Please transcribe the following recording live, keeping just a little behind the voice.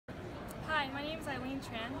Hi, my name is Eileen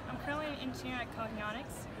Tran. I'm currently an engineer at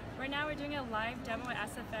Cognionics. Right now we're doing a live demo at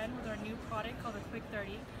SfN with our new product called the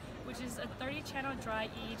Quick-30, which is a 30-channel dry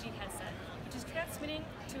EEG headset, which is transmitting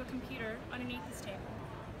to a computer underneath this table.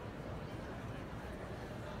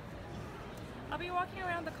 I'll be walking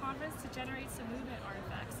around the conference to generate some movement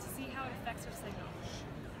artifacts to see how it affects our signal.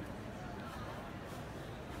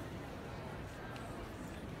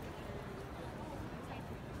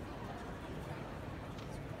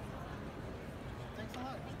 Thanks a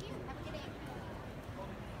lot. Thank you. Have a good day.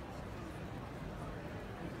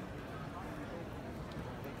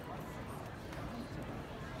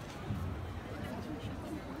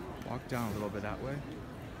 Walk down a little bit that way,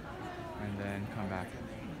 and then come back.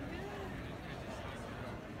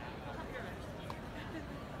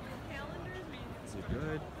 Is it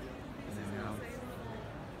good? And then now.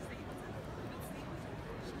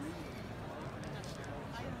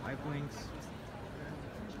 Eye blinks.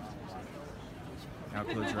 Now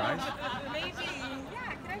close your eyes. Maybe.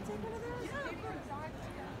 Yeah, can I take one of those? Yeah, of course.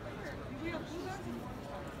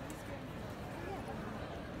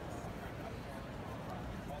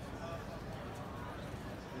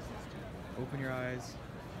 Open your eyes.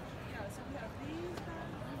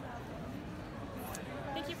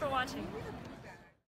 Thank you for watching.